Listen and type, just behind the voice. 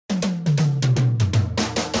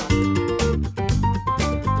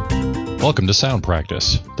Welcome to Sound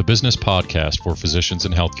Practice, the business podcast for physicians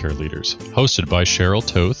and healthcare leaders, hosted by Cheryl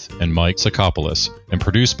Toth and Mike Sakopoulos, and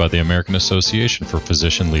produced by the American Association for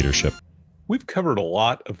Physician Leadership. We've covered a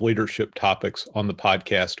lot of leadership topics on the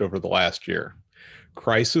podcast over the last year.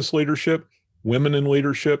 Crisis leadership, women in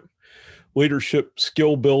leadership, leadership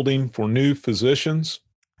skill building for new physicians.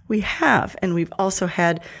 We have, and we've also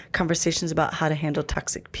had conversations about how to handle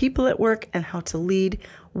toxic people at work and how to lead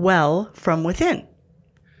well from within.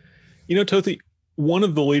 You know, Tothi, one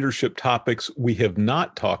of the leadership topics we have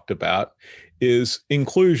not talked about is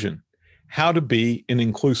inclusion, how to be an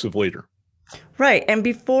inclusive leader. Right. And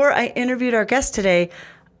before I interviewed our guest today,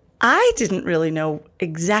 I didn't really know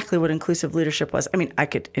exactly what inclusive leadership was. I mean, I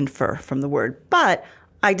could infer from the word, but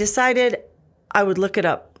I decided I would look it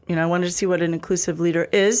up. You know, I wanted to see what an inclusive leader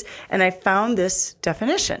is, and I found this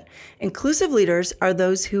definition. Inclusive leaders are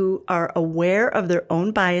those who are aware of their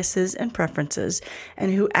own biases and preferences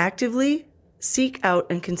and who actively seek out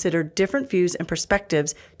and consider different views and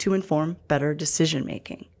perspectives to inform better decision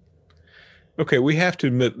making. Okay, we have to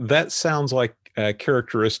admit that sounds like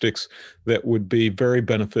characteristics that would be very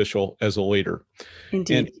beneficial as a leader.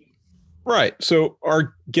 Indeed. Right. So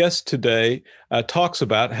our guest today talks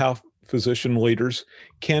about how physician leaders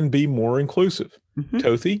can be more inclusive. Mm-hmm.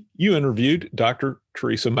 Tothi, you interviewed Dr.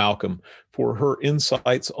 Teresa Malcolm for her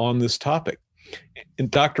insights on this topic.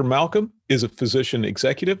 And Dr. Malcolm is a physician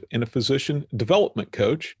executive and a physician development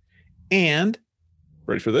coach, and,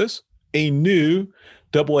 ready for this, a new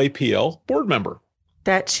AAPL board member.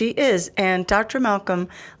 That she is. And Dr. Malcolm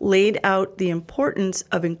laid out the importance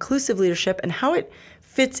of inclusive leadership and how it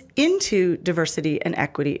fits into diversity and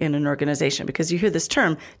equity in an organization, because you hear this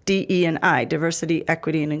term DE&I, diversity,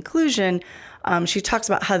 equity, and inclusion. She talks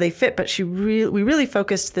about how they fit, but we really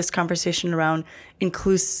focused this conversation around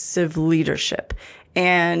inclusive leadership.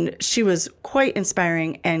 And she was quite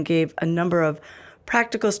inspiring and gave a number of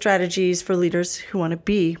practical strategies for leaders who want to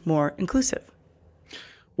be more inclusive.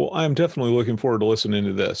 Well, I'm definitely looking forward to listening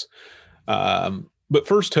to this. But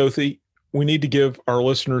first, Tothi, we need to give our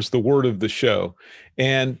listeners the word of the show.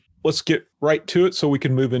 And let's get right to it so we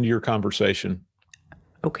can move into your conversation.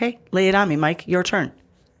 Okay, lay it on me, Mike. Your turn.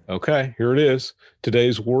 Okay, here it is.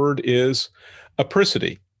 Today's word is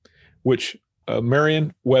apricity, which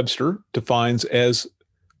Merriam-Webster defines as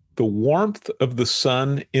the warmth of the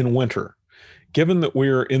sun in winter. Given that we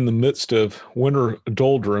are in the midst of winter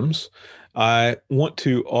doldrums, I want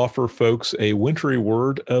to offer folks a wintry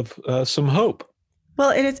word of some hope.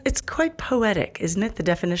 Well, it's quite poetic, isn't it? The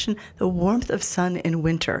definition, the warmth of sun in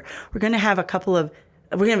winter. We're going to have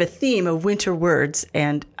a theme of winter words,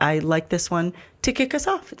 and I like this one to kick us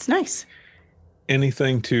off. It's nice.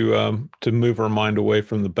 Anything to move our mind away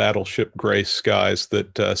from the battleship gray skies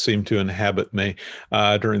that seem to inhabit me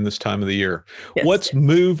during this time of the year. Yes. Let's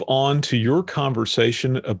move on to your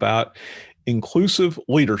conversation about inclusive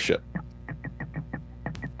leadership.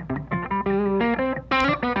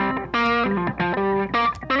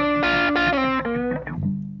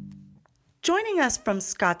 Joining us from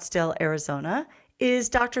Scottsdale, Arizona, is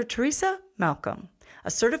Dr. Teresa Malcolm, a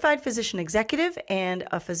certified physician executive and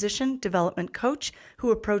a physician development coach who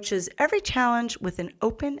approaches every challenge with an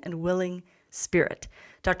open and willing spirit.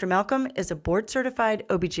 Dr. Malcolm is a board-certified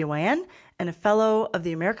OBGYN and a fellow of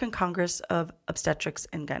the American Congress of Obstetrics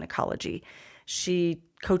and Gynecology. She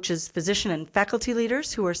coaches physician and faculty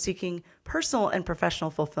leaders who are seeking personal and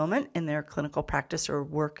professional fulfillment in their clinical practice or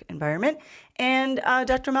work environment. And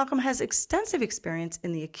Dr. Malcolm has extensive experience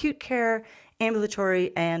in the acute care,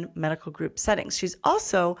 ambulatory, and medical group settings. She's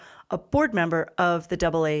also a board member of the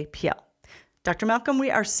AAPL. Dr. Malcolm,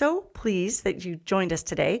 we are so pleased that you joined us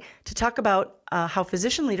today to talk about how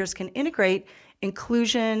physician leaders can integrate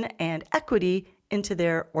inclusion and equity into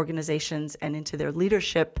their organizations and into their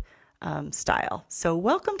leadership style. So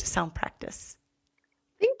welcome to Sound Practice.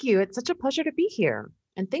 Thank you. It's such a pleasure to be here.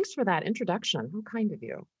 And thanks for that introduction. How kind of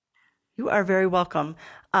you. You are very welcome.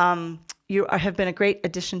 You have been a great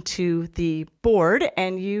addition to the board,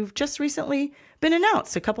 and you've just recently been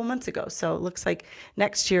announced a couple months ago. So it looks like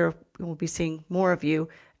next year we'll be seeing more of you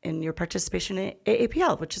in your participation in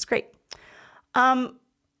AAPL, which is great.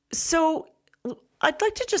 So I'd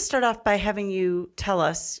like to just start off by having you tell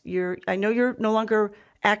us, I know you're no longer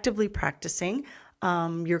actively practicing,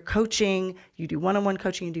 you're coaching, you do one-on-one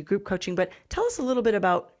coaching, you do group coaching, but tell us a little bit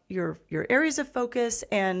about your areas of focus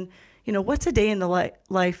and, what's a day in the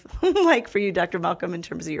life like for you, Dr. Malcolm, in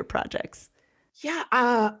terms of your projects?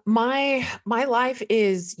 Yeah, my life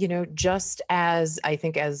is, just as I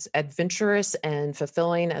think as adventurous and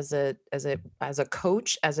fulfilling as a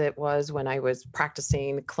coach as it was when I was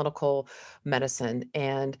practicing clinical medicine.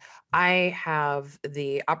 And I have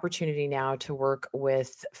the opportunity now to work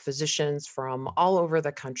with physicians from all over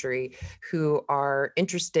the country who are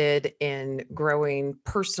interested in growing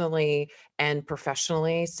personally and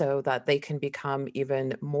professionally so that they can become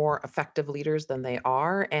even more effective leaders than they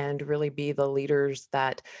are and really be the leaders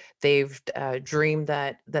that they've dreamed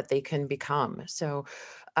that they can become. So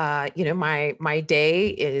my day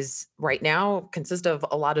is right now consists of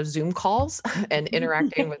a lot of Zoom calls and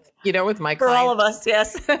interacting with my For all clients. of us,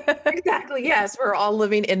 yes. Exactly. Yes, we're all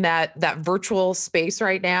living in that virtual space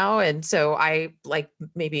right now, and so I, like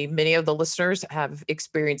maybe many of the listeners, have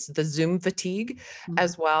experienced the Zoom fatigue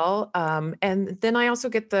as well. And then I also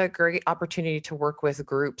get the great opportunity to work with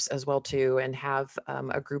groups as well too, and have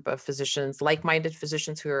a group of physicians, like-minded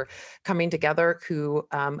physicians, who are coming together, who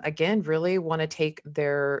again really want to take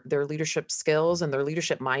their leadership skills and their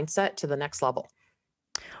leadership mindset to the next level.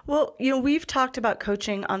 Well, we've talked about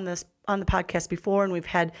coaching on the podcast before, and we've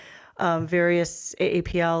had various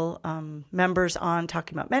AAPL members on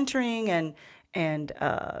talking about mentoring and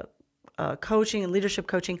coaching and leadership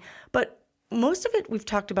coaching. But most of it we've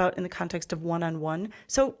talked about in the context of one-on-one.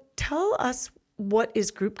 So tell us, what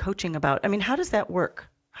is group coaching about? I mean, how does that work?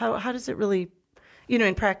 How does it really,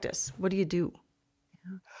 in practice? What do you do?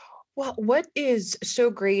 Well, what is so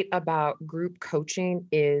great about group coaching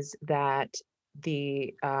is that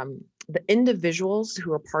the individuals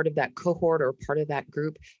who are part of that cohort or part of that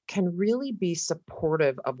group can really be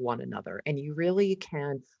supportive of one another, and you really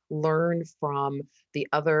can learn from the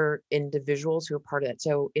other individuals who are part of that.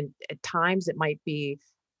 So at times it might be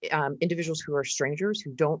individuals who are strangers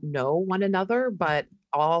who don't know one another, but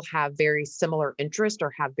all have very similar interests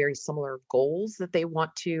or have very similar goals that they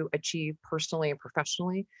want to achieve personally and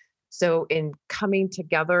professionally. So in coming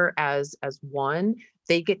together as one,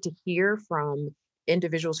 they get to hear from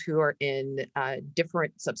individuals who are in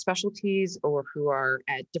different subspecialties, or who are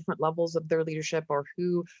at different levels of their leadership, or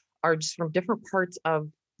who are just from different parts of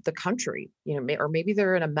the country, or maybe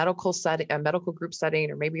they're in a medical setting, a medical group setting,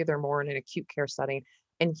 or maybe they're more in an acute care setting,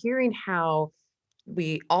 and hearing how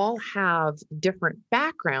we all have different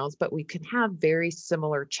backgrounds, but we can have very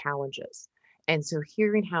similar challenges. And so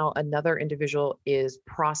hearing how another individual is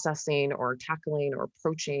processing or tackling or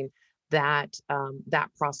approaching that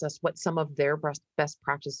process, what some of their best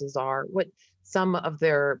practices are, what some of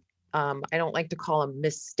their, I don't like to call them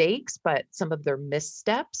mistakes, but some of their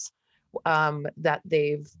missteps that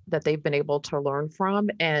they've been able to learn from,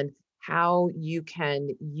 and how you can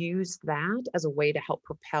use that as a way to help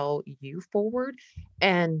propel you forward,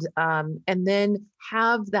 and then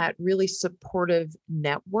have that really supportive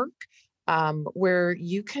network where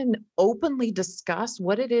you can openly discuss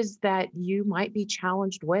what it is that you might be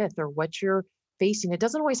challenged with, or what you're facing. It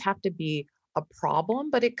doesn't always have to be a problem,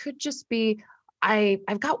 but it could just be,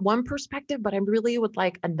 I've got one perspective, but I really would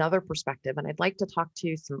like another perspective. And I'd like to talk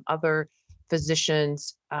to some other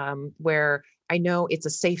physicians where I know it's a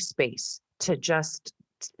safe space to just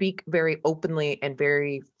speak very openly and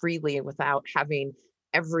very freely, and without having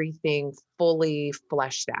everything fully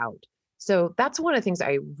fleshed out. So that's one of the things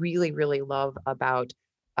I really, really love about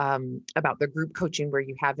the group coaching, where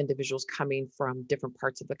you have individuals coming from different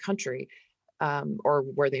parts of the country, or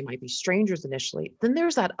where they might be strangers initially. Then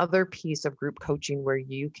there's that other piece of group coaching where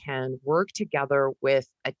you can work together with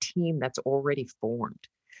a team that's already formed,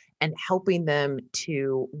 and helping them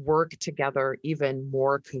to work together even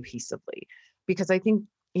more cohesively. Because I think,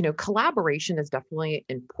 collaboration is definitely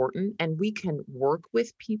important, and we can work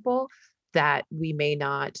with people that we may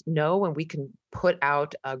not know, and we can put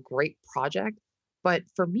out a great project. But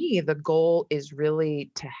for me, the goal is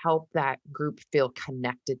really to help that group feel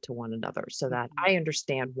connected to one another, so that I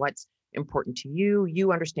understand what's important to you,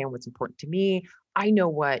 you understand what's important to me. I know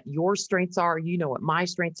what your strengths are, you know what my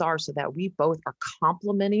strengths are, so that we both are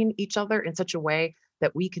complementing each other in such a way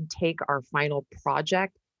that we can take our final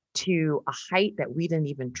project to a height that we didn't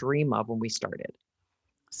even dream of when we started.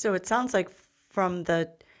 So it sounds like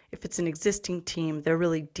if it's an existing team, they're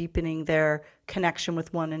really deepening their connection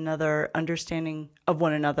with one another, understanding of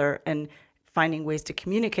one another, and finding ways to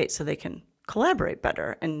communicate so they can collaborate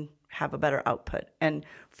better and have a better output. And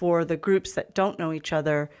for the groups that don't know each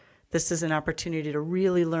other, this is an opportunity to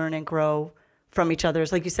really learn and grow from each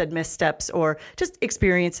other's, like you said, missteps, or just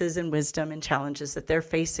experiences and wisdom and challenges that they're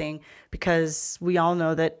facing. Because we all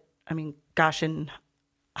know that, in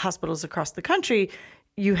hospitals across the country,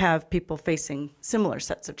 you have people facing similar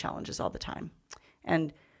sets of challenges all the time.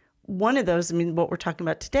 And one of those, what we're talking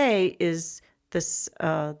about today is this,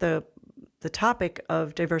 the topic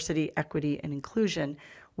of diversity, equity, and inclusion,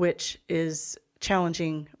 which is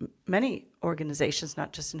challenging many organizations,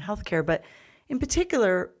 not just in healthcare, but in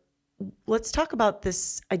particular, let's talk about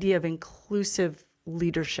this idea of inclusive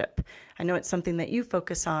leadership. I know it's something that you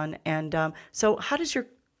focus on. And so how does your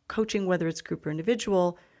coaching, whether it's group or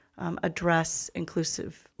individual, address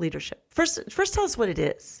inclusive leadership? First, tell us what it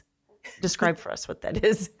is. Describe for us what that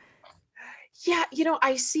is. Yeah,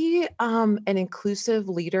 I see an inclusive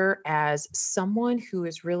leader as someone who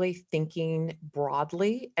is really thinking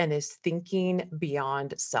broadly and is thinking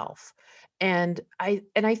beyond self. And I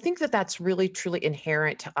think that that's really truly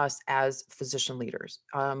inherent to us as physician leaders.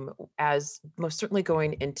 As most certainly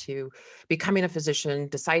going into becoming a physician,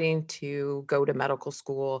 deciding to go to medical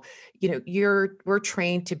school, we're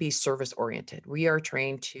trained to be service oriented. We are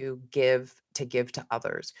trained to give to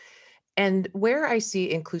others. And where I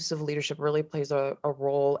see inclusive leadership really plays a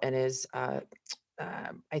role and is, I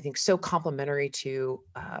think, so complementary to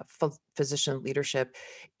physician leadership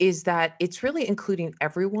is that it's really including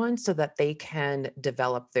everyone so that they can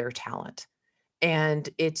develop their talent. And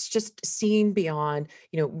it's just seeing beyond,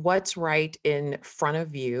 what's right in front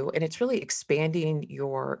of you. And it's really expanding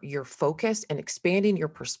your focus and expanding your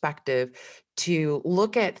perspective to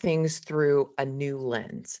look at things through a new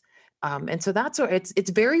lens. And so that's what it's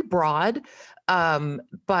very broad,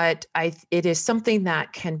 but it is something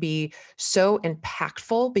that can be so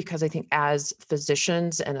impactful because I think as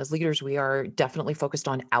physicians and as leaders, we are definitely focused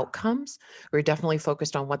on outcomes. We're definitely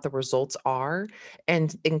focused on what the results are,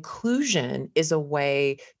 and inclusion is a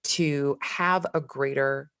way to have a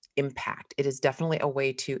greater impact. It is definitely a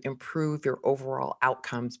way to improve your overall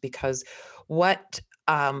outcomes because what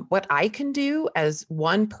I can do as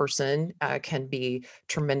one person can be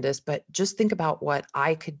tremendous, but just think about what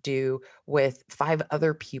I could do with 5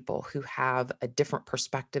 other people who have a different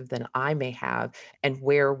perspective than I may have, and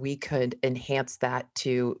where we could enhance that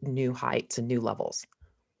to new heights and new levels.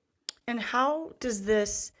 And how does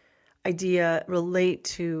this idea relate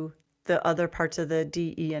to the other parts of the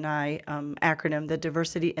DE&I acronym, the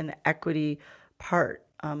diversity and the equity part?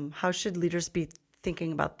 How should leaders be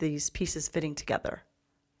thinking about these pieces fitting together?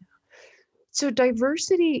 So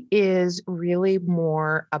diversity is really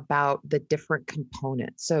more about the different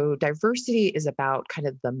components. So diversity is about kind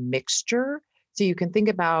of the mixture. So you can think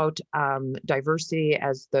about diversity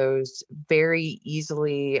as those very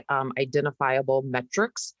easily identifiable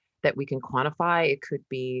metrics that we can quantify. It could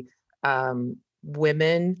be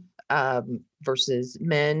women versus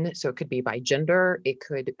men. So it could be by gender. It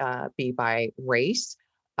could be by race.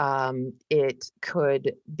 It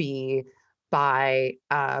could be by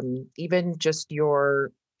even just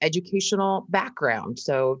your educational background.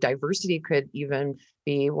 So diversity could even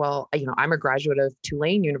be, well, I'm a graduate of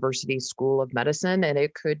Tulane University School of Medicine, and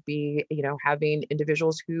it could be, having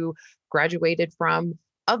individuals who graduated from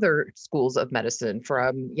other schools of medicine,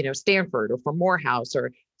 from, Stanford or from Morehouse,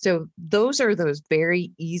 or so those are those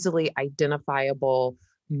very easily identifiable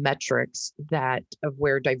metrics that of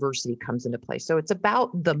where diversity comes into play. So it's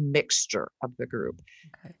about the mixture of the group.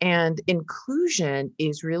 Okay. And inclusion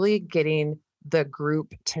is really getting the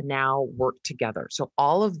group to now work together. So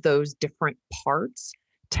all of those different parts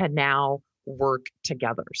to now work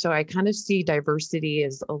together. So I kind of see diversity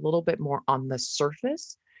as a little bit more on the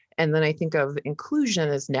surface. And then I think of inclusion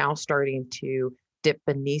as now starting to dip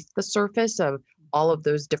beneath the surface of all of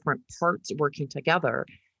those different parts working together.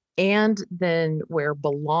 And then where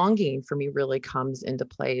belonging for me really comes into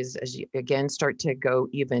plays as you again start to go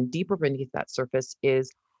even deeper beneath that surface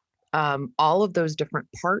is all of those different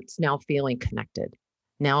parts now feeling connected,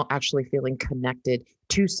 now actually feeling connected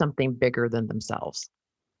to something bigger than themselves.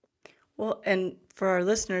 Well, and for our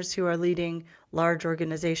listeners who are leading large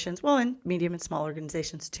organizations, well, and medium and small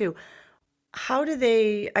organizations too, how do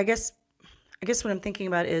they, I guess what I'm thinking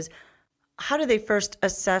about is, how do they first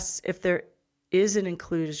assess if there is an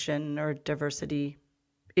inclusion or diversity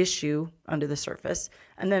issue under the surface?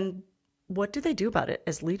 And then what do they do about it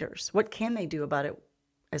as leaders? What can they do about it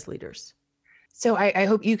as leaders? So I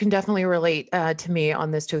hope you can definitely relate to me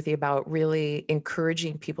on this, Tothi, about really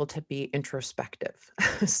encouraging people to be introspective.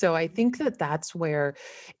 So I think that that's where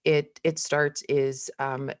it starts is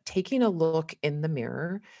taking a look in the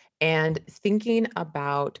mirror and thinking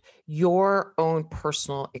about your own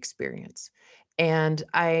personal experience. And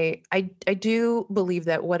I do believe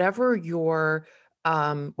that whatever your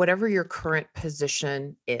current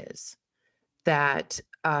position is, that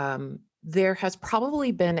there has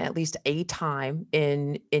probably been at least a time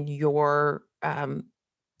in your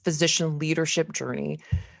physician leadership journey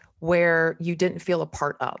where you didn't feel a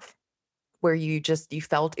part of, where you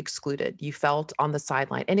felt excluded, you felt on the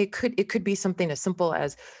sideline. And it could be something as simple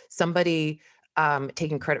as somebody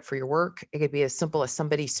taking credit for your work. It could be as simple as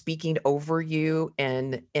somebody speaking over you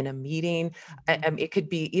in a meeting. It could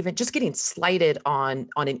be even just getting slighted on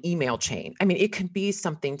an email chain. I mean, it could be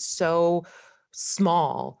something so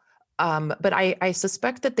small. But I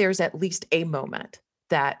suspect that there's at least a moment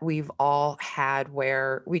that we've all had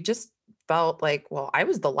where we just felt like, well, I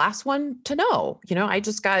was the last one to know. I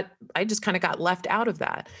just kind of got left out of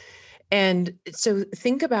that. And so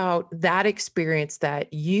think about that experience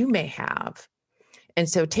that you may have. And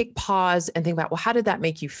so take pause and think about, well, how did that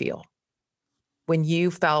make you feel when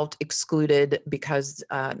you felt excluded because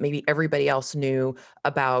maybe everybody else knew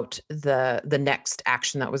about the next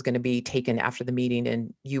action that was going to be taken after the meeting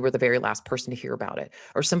and you were the very last person to hear about it,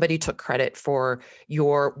 or somebody took credit for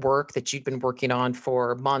your work that you'd been working on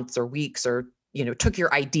for months or weeks, or took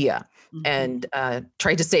your idea and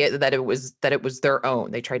tried to say that it was their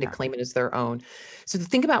own. They tried to claim it as their own. So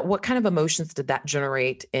think about what kind of emotions did that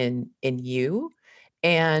generate in you,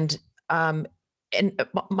 and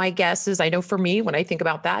my guess is, I know for me, when I think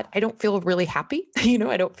about that, I don't feel really happy.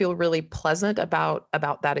 I don't feel really pleasant about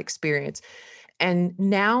that experience. And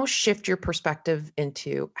now shift your perspective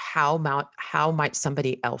into how might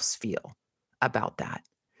somebody else feel about that,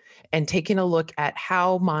 and taking a look at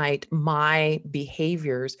how might my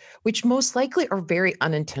behaviors, which most likely are very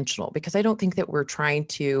unintentional, because I don't think that we're trying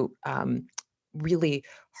to really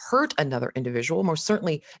hurt another individual, most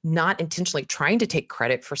certainly not intentionally trying to take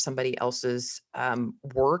credit for somebody else's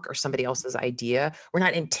work or somebody else's idea. We're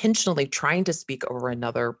not intentionally trying to speak over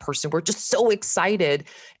another person. We're just so excited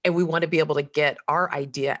and we want to be able to get our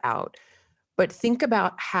idea out. But think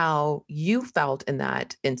about how you felt in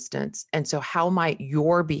that instance. And so how might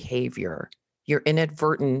your behavior, your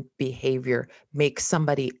inadvertent behavior, make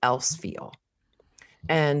somebody else feel?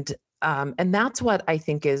 And that's what I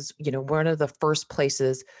think is, one of the first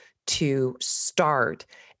places to start.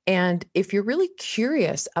 And if you're really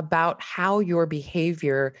curious about how your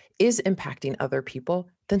behavior is impacting other people,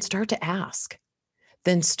 then start to ask.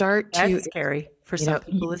 Then start to. That's scary for some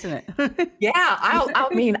people, isn't it? Yeah,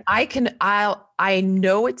 I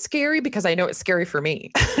know it's scary because I know it's scary for me.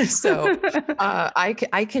 So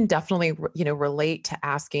I can definitely, relate to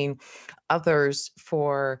asking others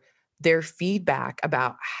for their feedback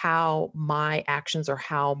about how my actions or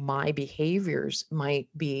how my behaviors might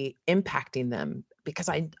be impacting them, because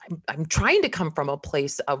I'm trying to come from a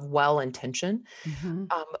place of well-intention,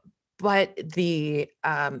 but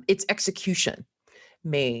its execution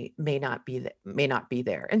may not be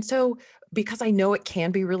there. And so, because I know it can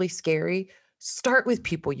be really scary, start with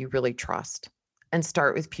people you really trust, and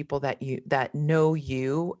start with people that know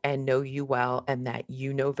you and know you well, and that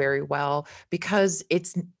you know very well, because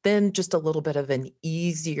it's then just a little bit of an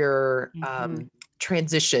easier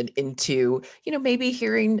transition into, maybe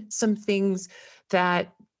hearing some things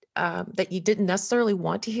that you didn't necessarily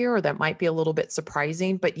want to hear, or that might be a little bit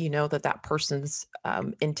surprising, but that person's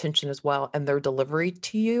intention as well, and their delivery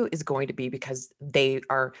to you is going to be because they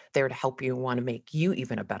are there to help you and want to make you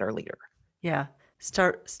even a better leader. Yeah.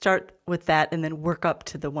 Start with that, and then work up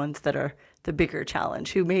to the ones that are the bigger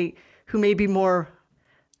challenge, who may be more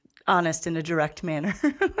honest in a direct manner.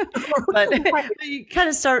 but you kind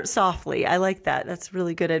of start softly. I like that. That's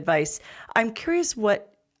really good advice. I'm curious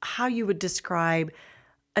how you would describe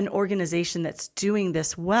an organization that's doing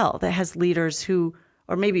this well, that has leaders who,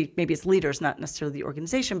 or maybe it's leaders, not necessarily the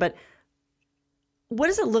organization, but what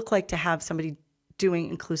does it look like to have somebody doing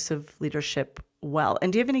inclusive leadership well?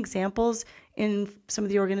 And do you have any examples in some of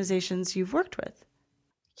the organizations you've worked with?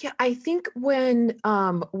 Yeah, I think when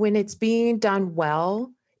it's being done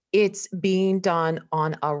well, it's being done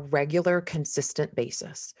on a regular, consistent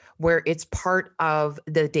basis, where it's part of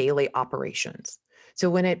the daily operations. So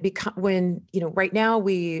when right now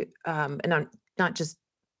we, and I'm not just,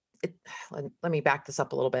 let me back this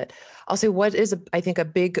up a little bit. I'll say what is, I think, a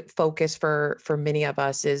big focus for many of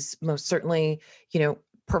us is most certainly,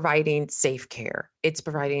 providing safe care. It's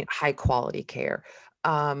providing high quality care.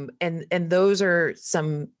 And those are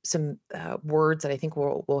some words that I think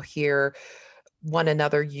we'll hear one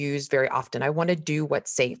another use very often. I want to do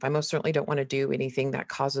what's safe. I most certainly don't want to do anything that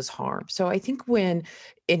causes harm. So I think when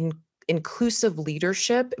inclusive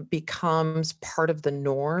leadership becomes part of the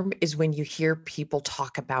norm is when you hear people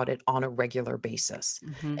talk about it on a regular basis.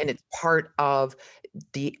 And it's part of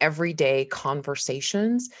the everyday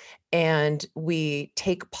conversations. And we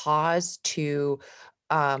take pause to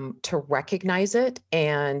recognize it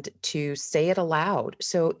and to say it aloud.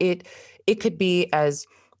 So it could be as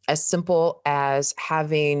simple as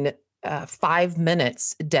having 5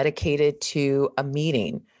 minutes dedicated to a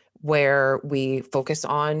meeting where we focus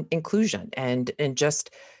on inclusion and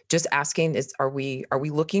just just asking are we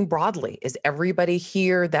looking broadly? Is everybody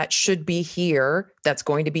here that should be here that's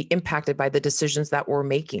going to be impacted by the decisions that we're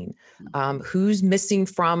making? Who's missing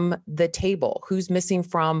from the table? Who's missing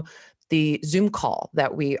from the Zoom call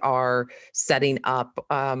that we are setting up?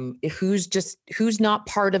 Who's not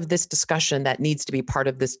part of this discussion that needs to be part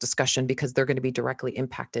of this discussion because they're going to be directly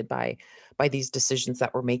impacted by these decisions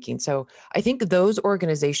that we're making. So I think those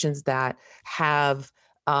organizations that have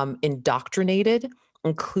indoctrinated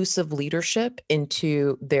inclusive leadership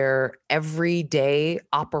into their everyday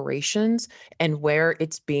operations, and where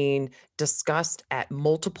it's being discussed at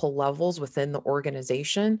multiple levels within the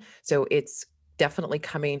organization. So it's definitely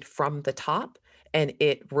coming from the top, and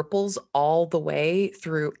it ripples all the way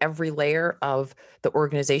through every layer of the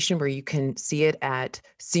organization, where you can see it at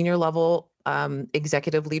senior level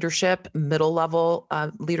executive leadership, middle level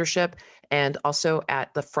leadership, and also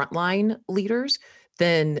at the frontline leaders.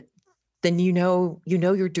 Then you know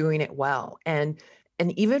you're doing it well. And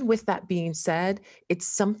even with that being said, it's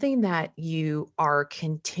something that you are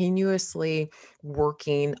continuously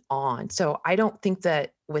working on. So I don't think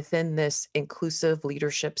that within this inclusive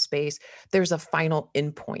leadership space, there's a final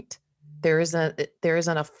endpoint. There isn't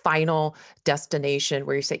a final destination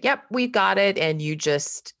where you say, yep, we got it. And you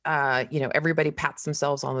just, everybody pats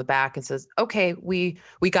themselves on the back and says, okay, we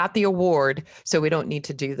got the award, so we don't need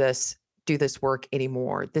to do this work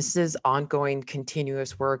anymore. This is ongoing,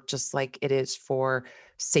 continuous work, just like it is for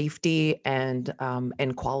safety and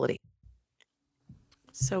quality.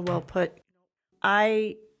 So well put.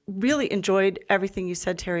 I really enjoyed everything you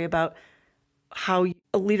said, Terry, about how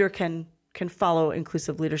a leader can follow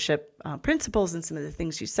inclusive leadership principles, and some of the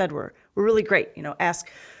things you said were really great. Ask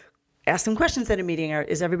some questions at a meeting. Or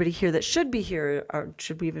is everybody here that should be here? Or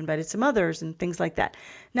should we have invited some others, and things like that?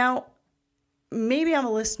 Now, maybe I'm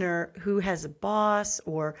a listener who has a boss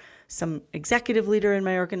or some executive leader in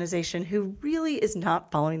my organization who really is not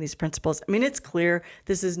following these principles. I mean, it's clear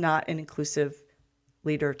this is not an inclusive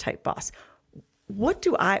leader type boss. What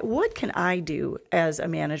can I do as a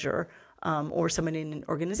manager or someone in an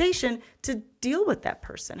organization to deal with that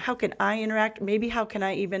person? How can I interact? Maybe how can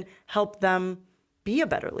I even help them be a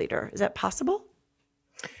better leader? Is that possible?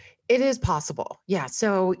 It is possible. Yeah.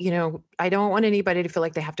 So, I don't want anybody to feel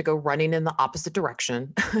like they have to go running in the opposite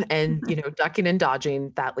direction and, ducking and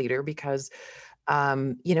dodging that leader, because,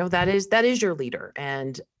 that is your leader.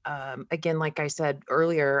 And again, like I said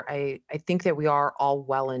earlier, I think that we are all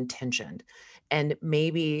well-intentioned, and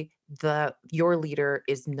maybe your leader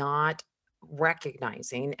is not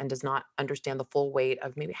recognizing and does not understand the full weight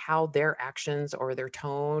of maybe how their actions or their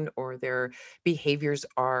tone or their behaviors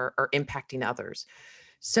are impacting others.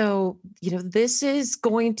 So, this is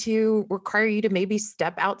going to require you to maybe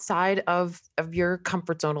step outside of your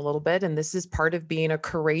comfort zone a little bit. And this is part of being a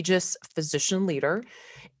courageous physician leader.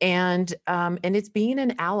 And it's being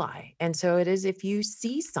an ally. And so it is, if you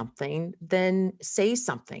see something, then say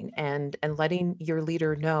something, and letting your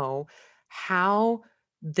leader know how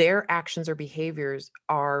their actions or behaviors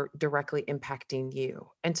are directly impacting you.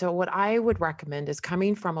 And so what I would recommend is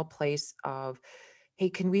coming from a place of,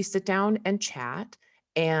 hey, can we sit down and chat?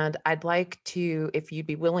 And I'd like to, if you'd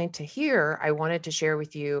be willing to hear, I wanted to share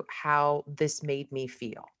with you how this made me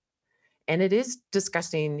feel. And it is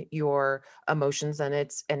discussing your emotions, and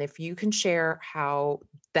if you can share how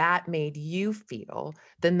that made you feel,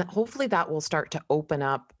 then hopefully that will start to open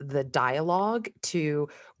up the dialogue to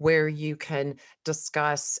where you can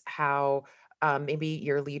discuss how maybe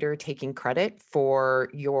your leader taking credit for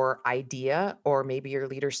your idea, or maybe your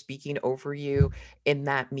leader speaking over you in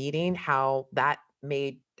that meeting, how that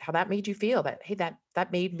made you feel, that, hey,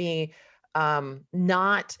 that made me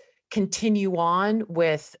not continue on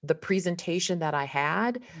with the presentation that I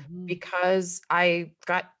had because I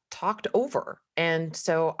got talked over. And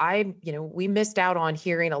so we missed out on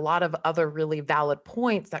hearing a lot of other really valid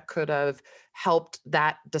points that could have helped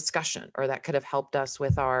that discussion, or that could have helped us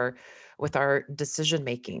with our decision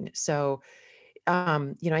making. So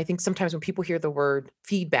I think sometimes when people hear the word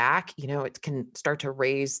feedback, it can start to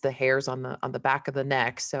raise the hairs on the back of the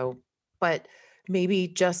neck. So, but maybe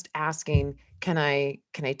just asking, can I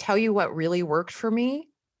tell you what really worked for me,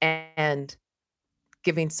 and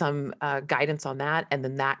giving some guidance on that. And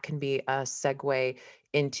then that can be a segue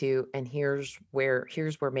into, and here's where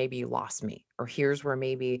maybe you lost me, or here's where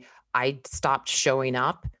maybe I stopped showing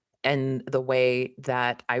up in the way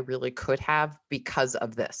that I really could have because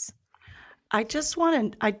of this. I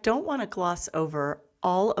don't want to gloss over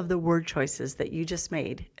all of the word choices that you just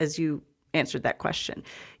made as you answered that question,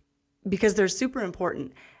 because they're super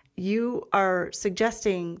important. You are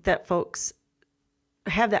suggesting that folks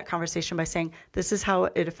have that conversation by saying, this is how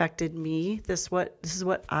it affected me. This is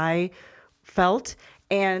what I felt.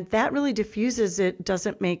 And that really diffuses it,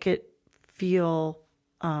 doesn't make it feel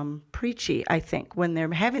preachy, I think, when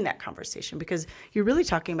they're having that conversation, because you're really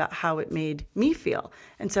talking about how it made me feel.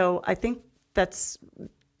 And so I think that's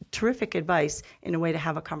terrific advice in a way to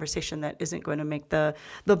have a conversation that isn't going to make the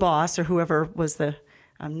boss or whoever was the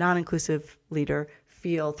non-inclusive leader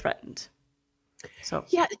feel threatened. So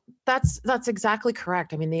yeah, that's exactly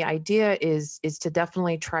correct. I mean, the idea is to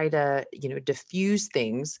definitely try to, diffuse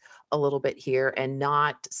things a little bit here and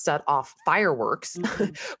not set off fireworks,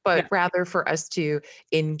 but rather for us to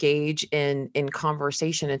engage in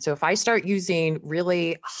conversation. And so if I start using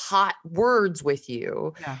really hot words with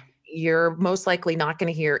you, you're most likely not going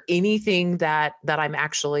to hear anything that I'm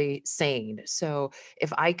actually saying. So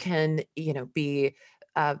if I can, be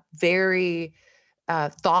very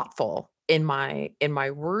thoughtful in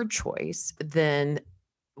my word choice, then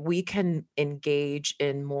we can engage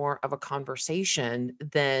in more of a conversation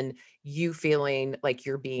than you feeling like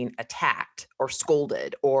you're being attacked or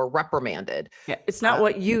scolded or reprimanded. Yeah, it's not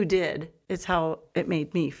what you did, it's how it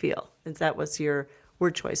made me feel. And that was your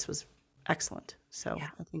word choice was excellent. So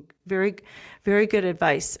I think very, very good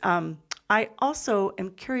advice. I also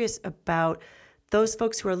am curious about those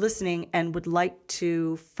folks who are listening and would like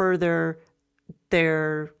to further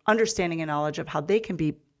their understanding and knowledge of how they can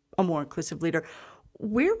be a more inclusive leader.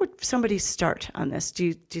 Where would somebody start on this? Do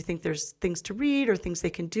you think there's things to read or things they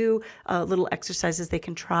can do, little exercises they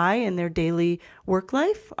can try in their daily work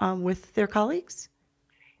life with their colleagues?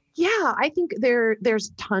 Yeah, I think there's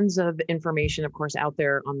tons of information, of course, out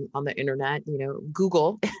there on the internet.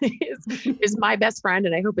 Google is my best friend,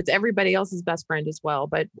 and I hope it's everybody else's best friend as well.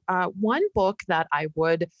 But one book that I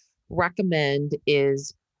would recommend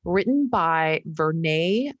is written by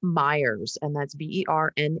Verna Myers, and that's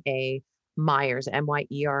Berna Myers,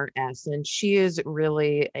 Myers, and she is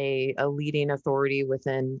really a leading authority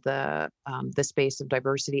within the space of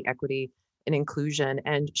diversity, equity, and inclusion.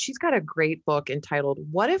 And she's got a great book entitled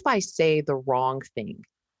 "What If I Say the Wrong Thing?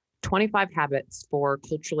 25 Habits for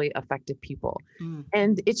Culturally Effective People."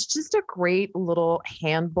 And it's just a great little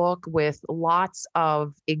handbook with lots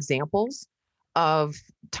of examples of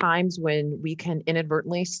times when we can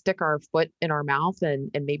inadvertently stick our foot in our mouth and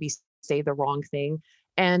maybe say the wrong thing.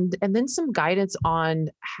 And then some guidance on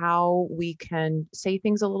how we can say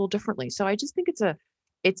things a little differently. So I just think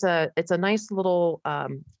it's a nice little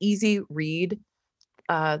easy read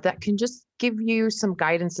that can just give you some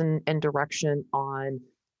guidance and direction on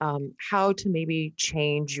how to maybe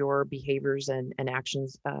change your behaviors and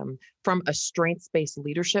actions from a strengths-based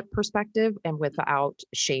leadership perspective and without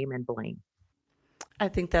shame and blame. I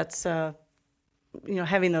think that's,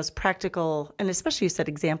 having those practical, and especially you said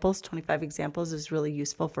examples, 25 examples is really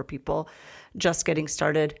useful for people just getting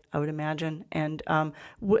started, I would imagine. And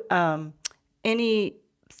any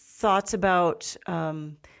thoughts about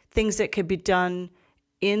things that could be done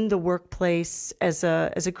in the workplace as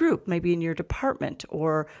a group, maybe in your department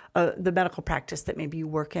or the medical practice that maybe you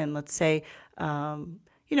work in? Let's say, I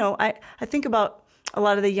think about a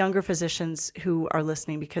lot of the younger physicians who are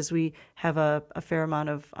listening, because we have a fair amount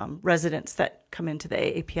of residents that come into the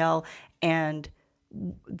AAPL and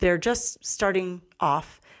they're just starting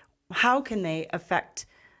off. How can they affect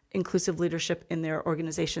inclusive leadership in their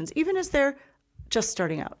organizations, even as they're just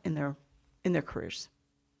starting out in their careers?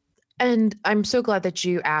 And I'm so glad that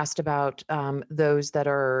you asked about those that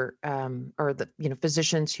are, or the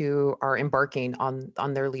physicians who are embarking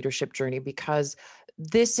on their leadership journey, because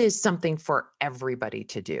this is something for everybody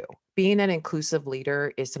to do. Being an inclusive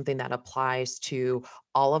leader is something that applies to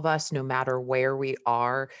all of us, no matter where we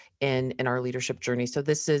are in our leadership journey. So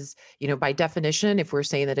this is, by definition, if we're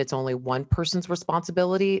saying that it's only one person's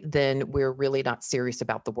responsibility, then we're really not serious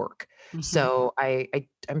about the work. Mm-hmm. So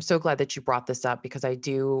I'm so glad that you brought this up, because I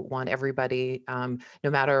do want everybody, no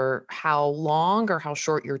matter how long or how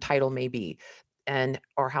short your title may be,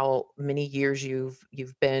 or how many years you've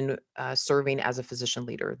been serving as a physician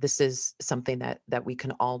leader, this is something that we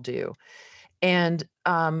can all do. And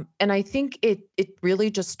I think it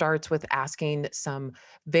really just starts with asking some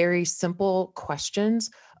very simple questions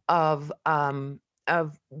of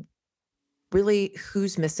really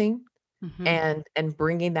who's missing, mm-hmm. and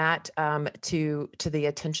bringing that to the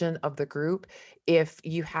attention of the group. If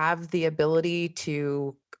you have the ability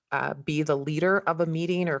to be the leader of a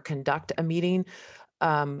meeting or conduct a meeting,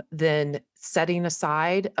 then setting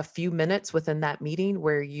aside a few minutes within that meeting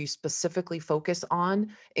where you specifically focus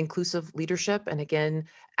on inclusive leadership. And again,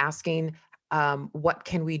 asking What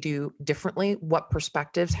can we do differently? What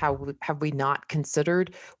perspectives have we not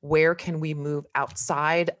considered? Where can we move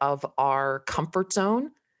outside of our comfort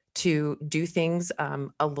zone to do things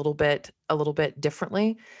a little bit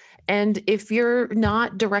differently? And if you're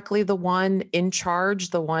not directly the one in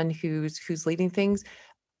charge, the one who's leading things,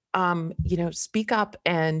 speak up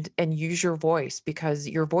and use your voice, because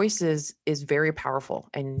your voice is very powerful,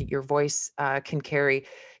 and your voice can carry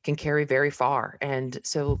very far. And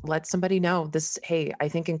so let somebody know this, hey, I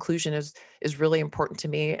think inclusion is really important to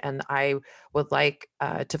me, and I would like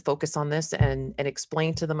to focus on this, and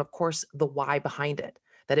explain to them, of course, the why behind it,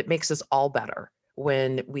 that it makes us all better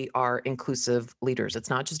when we are inclusive leaders. It's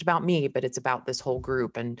not just about me, but it's about this whole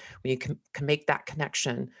group. And when you can make that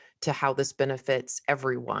connection to how this benefits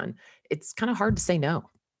everyone, it's kind of hard to say no.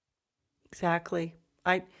 Exactly.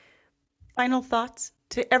 Final thoughts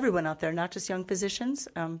to everyone out there, not just young physicians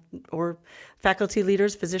or faculty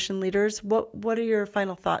leaders, physician leaders. What are your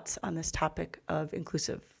final thoughts on this topic of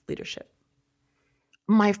inclusive leadership?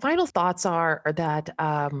 My final thoughts are that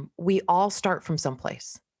we all start from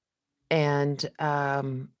someplace. And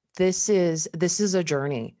this is a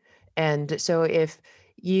journey. And so if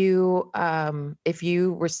you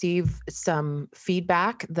receive some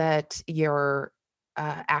feedback that your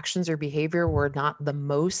actions or behavior were not the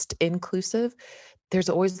most inclusive, there's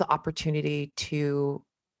always the opportunity to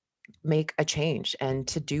make a change and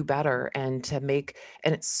to do better, and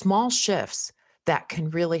it's small shifts that can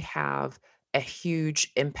really have a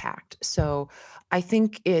huge impact. So I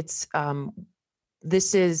think this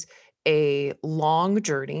is a long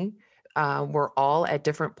journey. We're all at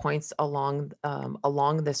different points along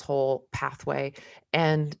this whole pathway,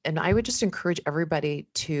 and I would just encourage everybody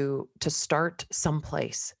to start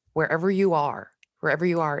someplace. Wherever you are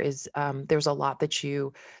is there's a lot that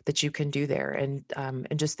you can do there, and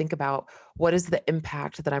just think about, what is the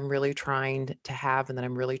impact that I'm really trying to have and that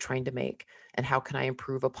I'm really trying to make, and how can I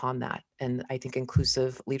improve upon that? And I think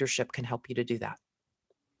inclusive leadership can help you to do that.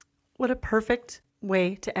 What a perfect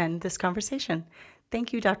way to end this conversation.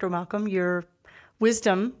 Thank you, Dr. Malcolm. Your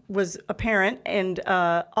wisdom was apparent, and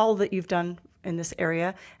all that you've done in this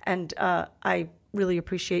area. And I really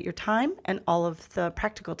appreciate your time and all of the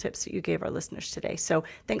practical tips that you gave our listeners today. So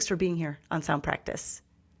thanks for being here on Sound Practice.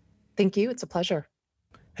 Thank you. It's a pleasure.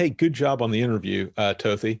 Hey, good job on the interview,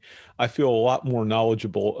 Tothi. I feel a lot more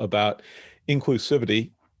knowledgeable about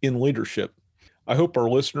inclusivity in leadership. I hope our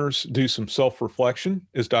listeners do some self-reflection,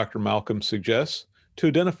 as Dr. Malcolm suggests, to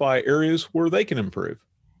identify areas where they can improve.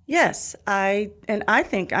 Yes, I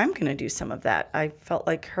think I'm going to do some of that. I felt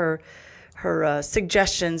like her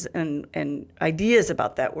suggestions and ideas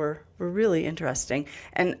about that were really interesting.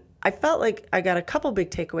 And I felt like I got a couple big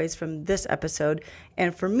takeaways from this episode.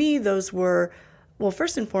 And for me, those were, well,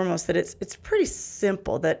 first and foremost, that it's pretty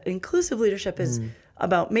simple, that inclusive leadership is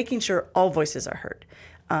about making sure all voices are heard.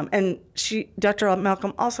 And Dr.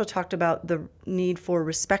 Malcolm also talked about the need for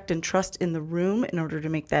respect and trust in the room in order to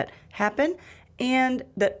make that happen, and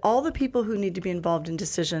that all the people who need to be involved in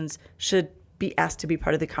decisions should be asked to be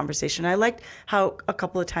part of the conversation. I liked how a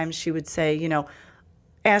couple of times she would say,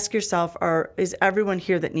 ask yourself, is everyone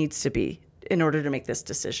here that needs to be in order to make this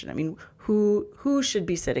decision? I mean, who should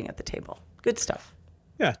be sitting at the table? Good stuff.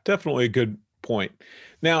 Yeah, definitely a good point.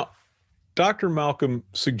 Now, Dr. Malcolm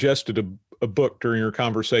suggested a book during your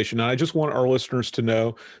conversation. And I just want our listeners to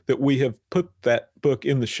know that we have put that book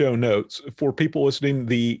in the show notes. For people listening,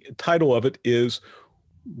 the title of it is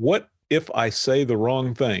What If I Say the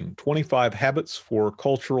Wrong Thing? 25 Habits for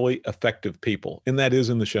Culturally Effective People. And that is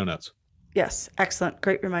in the show notes. Yes, excellent.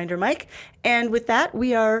 Great reminder, Mike. And with that,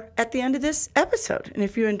 we are at the end of this episode. And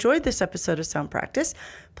if you enjoyed this episode of Sound Practice,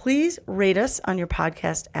 please rate us on your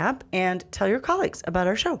podcast app and tell your colleagues about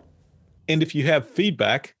our show. And if you have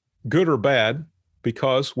feedback, good or bad,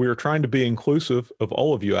 because we are trying to be inclusive of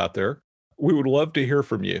all of you out there, we would love to hear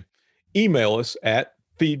from you. Email us at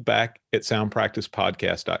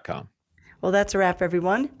feedback@soundpracticepodcast.com. Well, that's a wrap,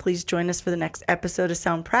 everyone. Please join us for the next episode of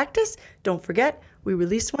Sound Practice. Don't forget, we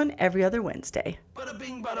release one every other Wednesday. Bada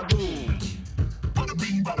bing, bada boom. Bada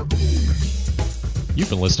bing, bada boom.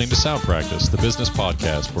 You've been listening to Sound Practice, the business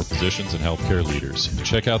podcast for physicians and healthcare leaders.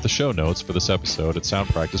 Check out the show notes for this episode at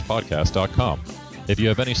soundpracticepodcast.com. If you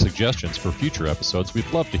have any suggestions for future episodes, we'd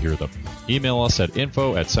love to hear them. Email us at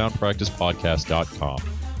info@soundpracticepodcast.com.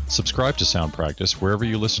 Subscribe to Sound Practice wherever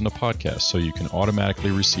you listen to podcasts so you can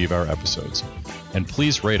automatically receive our episodes. And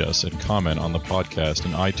please rate us and comment on the podcast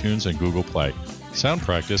in iTunes and Google Play. Sound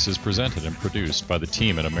Practice is presented and produced by the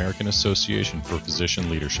team at American Association for Physician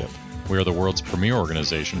Leadership. We are the world's premier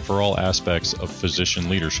organization for all aspects of physician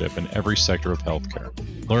leadership in every sector of healthcare.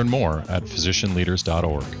 Learn more at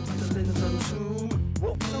physicianleaders.org.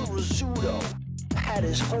 that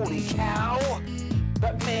is holy cow.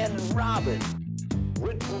 Batman and Robin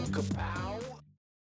with Boom Kapow.